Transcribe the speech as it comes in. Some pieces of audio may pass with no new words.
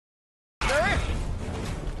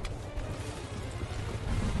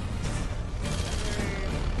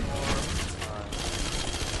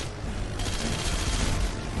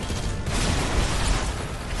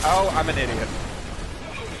Oh, I'm an idiot.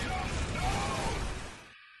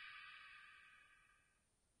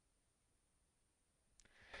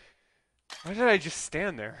 Why did I just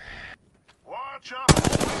stand there? Watch out!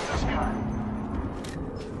 This guy.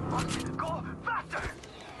 Go faster!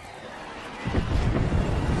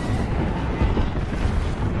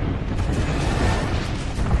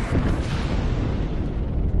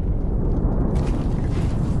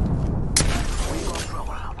 We got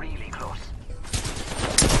trouble. Really close.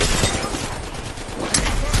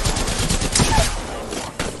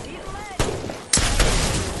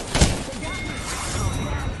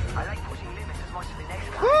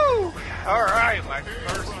 Woo! Alright, my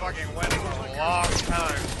first fucking win in a long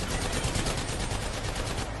time.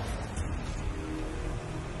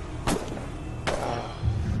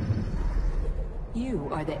 You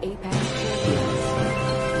are the Apex champions.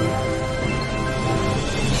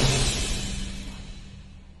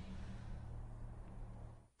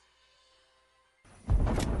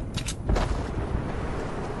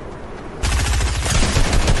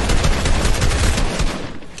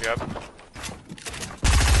 Yep.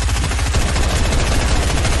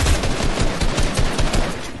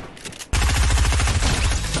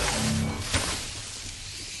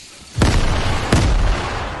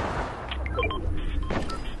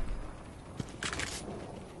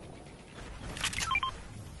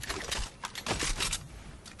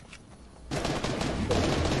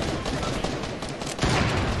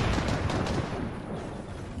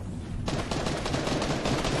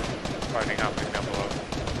 Fighting happening down below.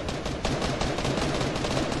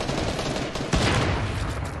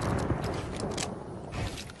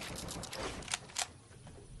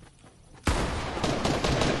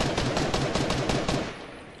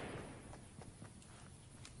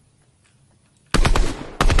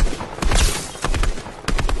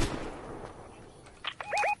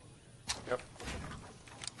 Yep.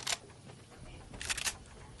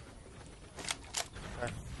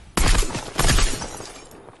 Okay.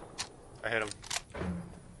 I hit him.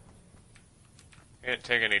 He didn't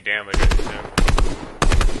take any damage, I assume.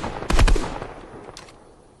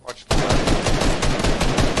 Watch the left.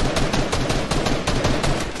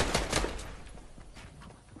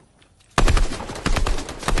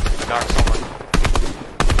 Knock someone.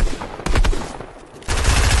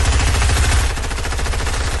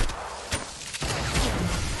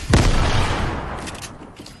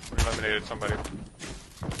 We eliminated somebody.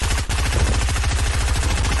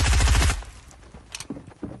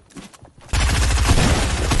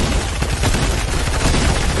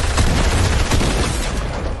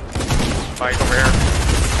 Mike over here.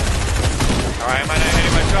 Alright, am I not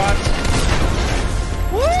hitting my shots?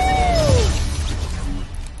 Woo!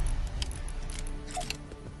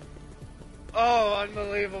 Oh,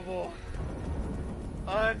 unbelievable.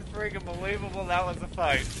 Unfreaking believable, that was a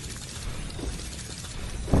fight.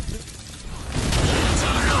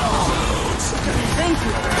 Thank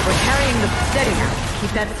you. We're carrying the steady now.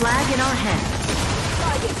 Keep that flag in our hands.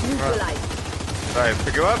 Target neutralized. Did I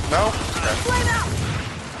pick you up? No? Okay. Flame out!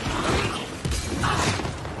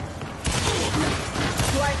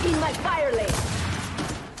 You are in my fire lane.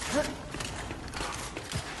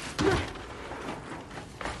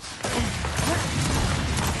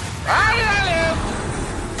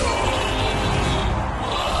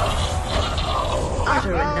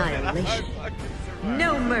 Utter annihilation.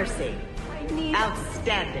 No mercy.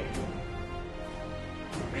 Outstanding.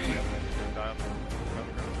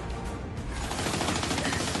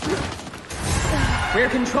 We're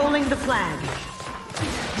controlling the flag.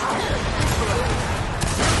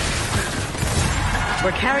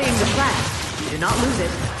 We're carrying the flag. Do not lose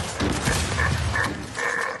it.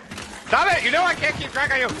 Stop it! You know I can't keep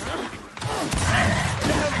track of you!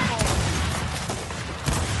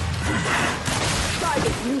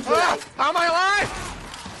 How am I alive?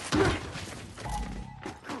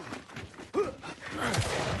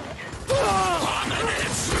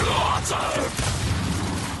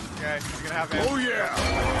 Okay, he's gonna have it. Oh yeah!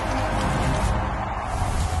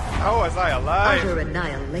 How was I alive? Utter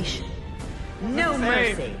annihilation. No Insane.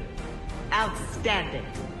 mercy. Outstanding.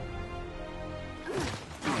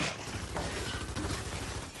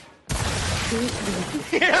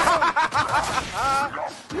 Shit.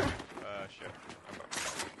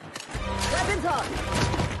 Weapons on.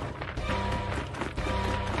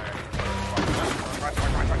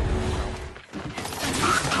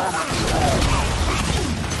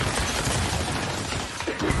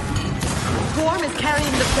 Swarm is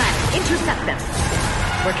carrying the flag. Intercept them.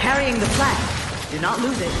 We're carrying the flag. Do not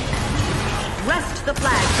lose it. Wrest the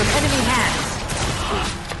flag from enemy hands.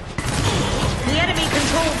 The enemy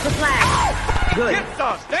controls the flag. Good. Get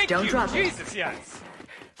some! Thank Don't you! drop it. Jesus, yes!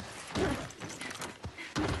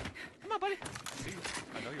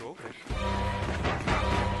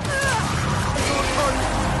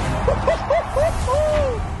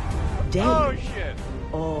 dead. Oh shit!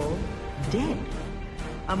 All dead.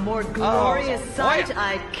 A more glorious Oh, sight yeah.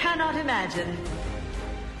 I cannot imagine.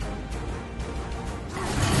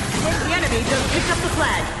 The enemy just picked up the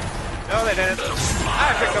flag. No, they didn't.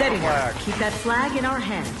 I picked up Steady the now. flag. Keep that flag in our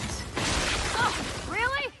hands. Oh,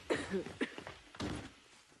 really?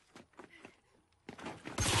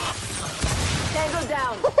 Tango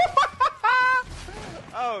down.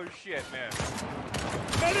 Oh shit, man.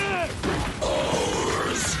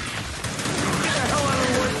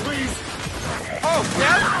 Oh,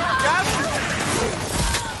 yes! Yes!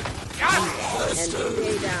 Yes! And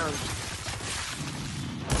stay down.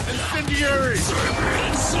 Incendiary!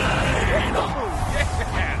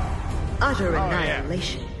 Utter yeah.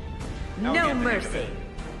 annihilation. Now we No get the hang of mercy. it.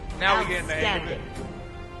 Now we get in the hang of it. Outstanding.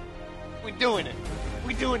 We doing it.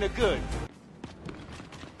 We doing it good.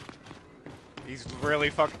 He's really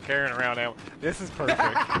fucking carrying around now. This is perfect.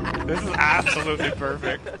 This is absolutely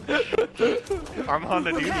perfect.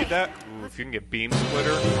 Armando, do you need that? Ooh, if you can get beam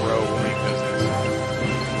splitter, bro, we'll make business.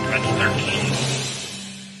 That's 13.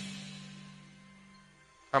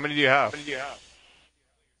 How many do you have?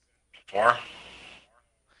 4.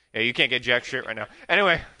 Yeah, you can't get jack shit right now.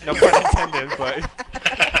 Anyway, no pun intended, but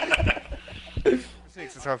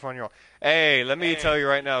Sneaks is how fun you are. Hey, let me tell you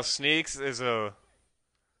right now, Sneaks is a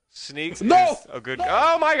good.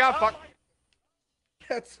 Oh my god, fuck!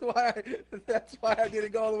 That's why I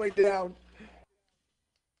didn't go all the way down.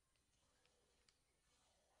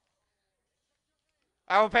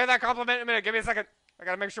 I will pay that compliment in a minute. Give me a second. I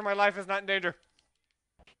gotta make sure my life is not in danger.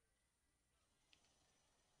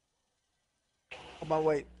 On my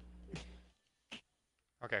way.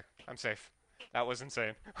 Okay, I'm safe. That was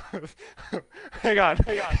insane. hang on.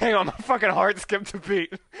 My fucking heart skipped a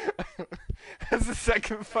beat. That's the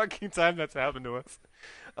second fucking time that's happened to us.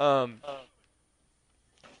 I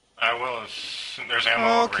will. There's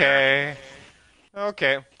ammo over here.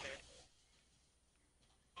 Okay.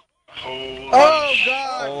 Holy Oh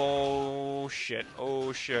god! Oh shit.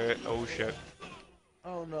 Oh shit.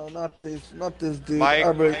 Oh no, not this dude.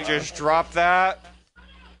 Mike, just drop that.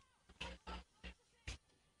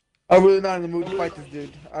 I'm really not in the mood to fight this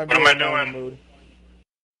dude. I'm What am really I not in doing? the mood.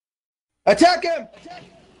 Attack him!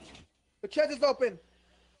 The chest is open.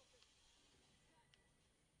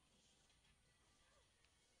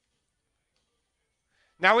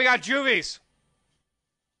 Now we got juvies.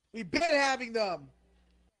 We've been having them.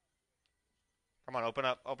 Come on, open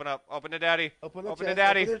up. Open to daddy. Open the Open chest. to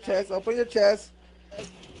daddy. Open your chest.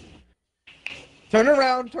 Turn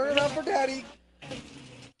around for daddy.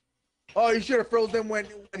 Oh, you should have frozen him when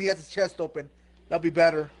he has his chest open. That'd be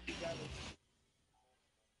better.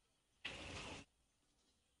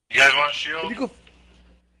 You guys want If shield you could,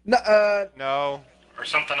 No. or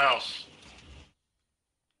something else?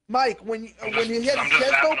 Mike, when he has I'm his just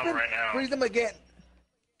chest zapping him open, right now. freeze him again.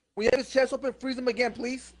 When you have his chest open, freeze him again,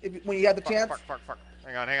 please. When you have the chance. Fuck.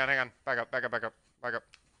 Hang on. Back up.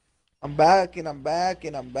 I'm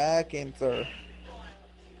back, sir.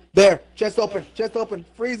 There, chest open.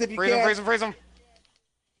 Freeze if you can. Freeze him.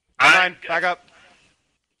 Fine, back up.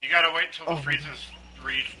 You gotta wait till the freezes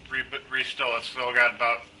restill. It's still got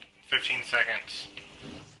about 15 seconds.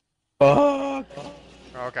 Fuck.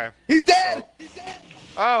 Okay. He's dead.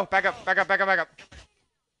 Oh, back up. Oh,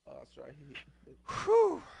 that's right.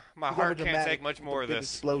 Whew. My He's heart can't overdramatic take much with more the of big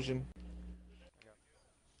this. explosion.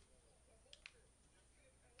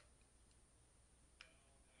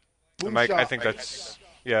 Boom Mike, I shot. think that's...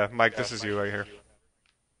 Yeah, Mike, this is you right here.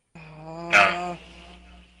 Hammer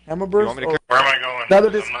You burst. want me to Where am I going?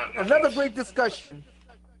 Another great discussion.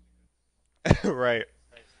 Right.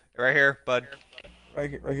 Right here, bud. Right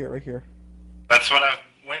here. That's what I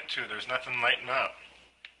went to. There's nothing lighting up.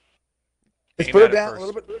 Let's Aim put at it it down first. a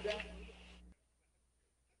little bit.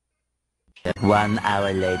 1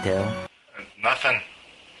 hour later. Nothing.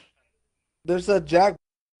 There's a jack.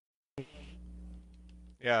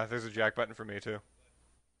 Yeah, there's a jack button for me, too.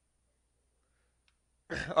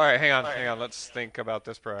 Alright, hang on. Let's think about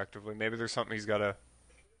this proactively. Maybe there's something he's gotta...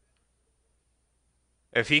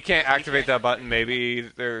 If he can't activate that button, maybe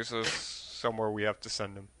there's somewhere we have to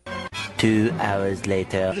send him. 2 hours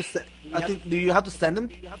later. I think. Do you have to send him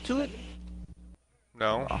to it?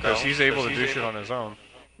 No, because he's able to do shit on his own.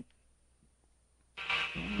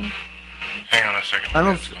 Hang on a second. I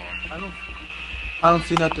What's going on? don't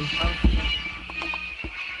see nothing.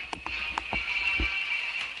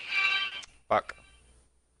 Fuck.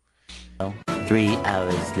 3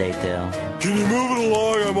 hours later. Can you move it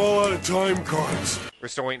along? I'm all out of time cards. We're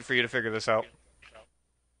still waiting for you to figure this out.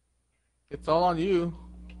 It's all on you.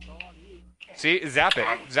 See? Zap it.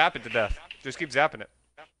 Zap it to death. Just keep zapping it.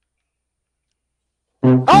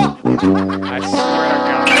 Oh! I swear to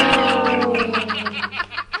God.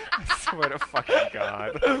 I swear to fucking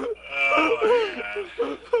God. Oh my god.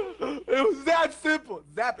 It was that simple.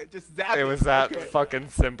 Zap it. Just zap it. It was that Okay. fucking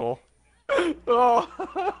simple. Oh.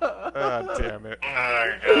 God damn it. Oh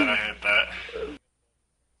my god, I hate that.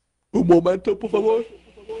 Un momento, por favor.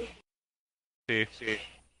 Sí.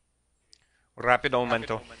 Rápido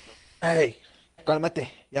momento. Hey, cálmate.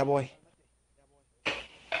 Ya voy.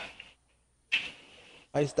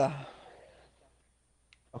 Ahí está.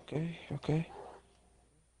 Okay.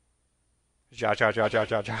 Ja.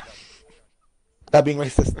 That being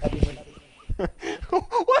racist.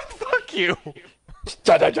 What? Fuck you.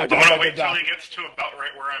 Ja. I'm gonna wait till he gets to about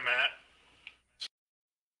right where I'm at.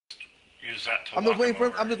 Use that to I'm just walk waiting him for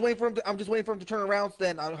him. over. I'm just waiting for him to turn around. So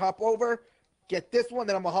then I'll hop over, get this one,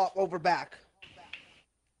 then I'm gonna hop over back.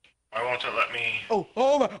 Why won't it let me? Oh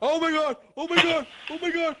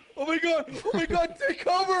my God! Take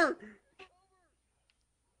cover!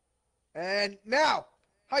 And now,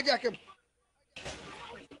 hijack him.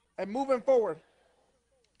 And moving forward.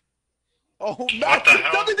 Oh, What Matt, the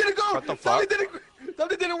hell? something didn't go. What the fuck?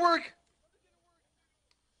 Something didn't work.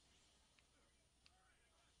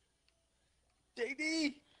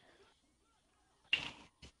 JD.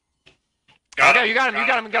 Okay, you got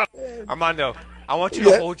him. Armando, I want you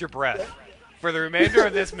to hold your breath. For the remainder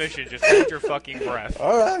of this mission, just hold your fucking breath.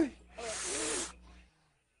 All right.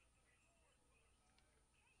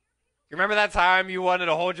 You remember that time you wanted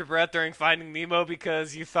to hold your breath during Finding Nemo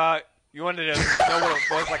because you thought you wanted to know what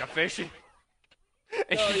it was like a fish?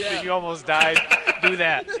 And you almost died? Do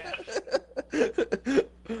that.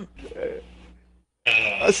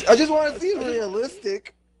 I just want to see it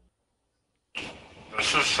realistic.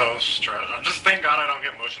 This is so stressful. Just thank God I don't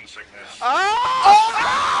get motion sickness. Oh!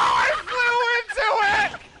 I flew into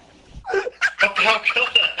it! What the hell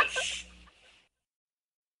killed us?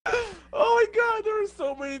 Oh my God, there were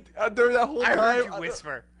so many during that whole I time. heard you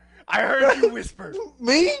whisper. I heard you whisper.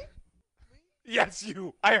 Me? Yes,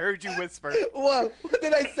 you. I heard you whisper. What? What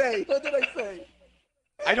did I say? What did I say?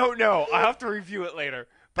 I don't know. I'll have to review it later.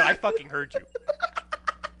 But I fucking heard you.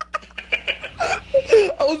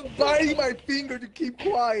 I was biting my finger to keep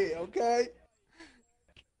quiet, okay?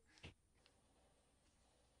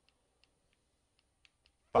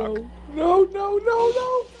 Fuck. No.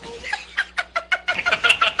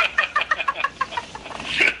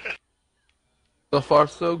 So far,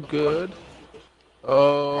 so good.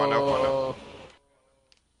 Oh.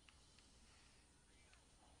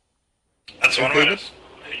 That's one way to use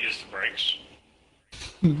the brakes.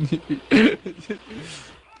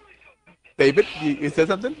 David, you said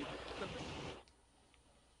something?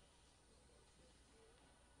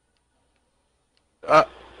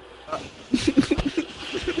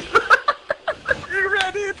 You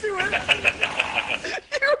ran into it!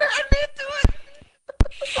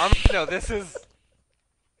 No, this is...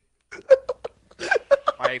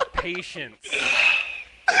 My patience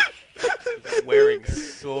is wearing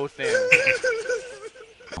so thin.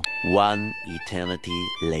 One eternity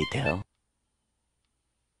later.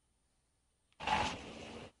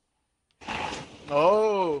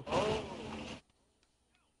 Oh.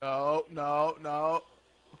 No.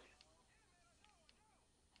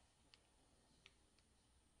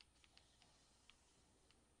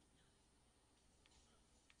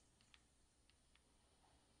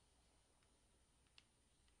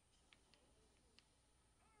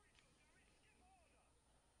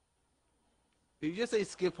 Did you just say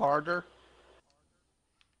skip harder?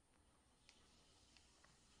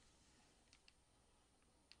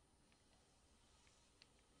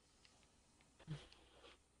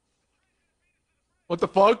 What the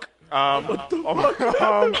fuck? What the fuck? That's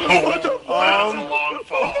a long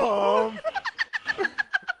fall.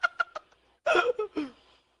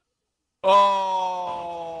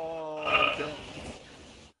 Oh. Damn.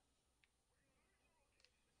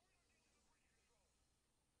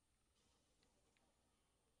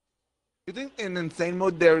 You think in insane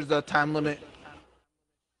mode there's a time limit?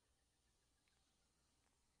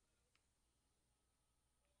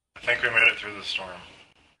 I think we made it through the storm.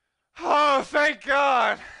 Oh, thank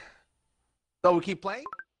God! So we keep playing?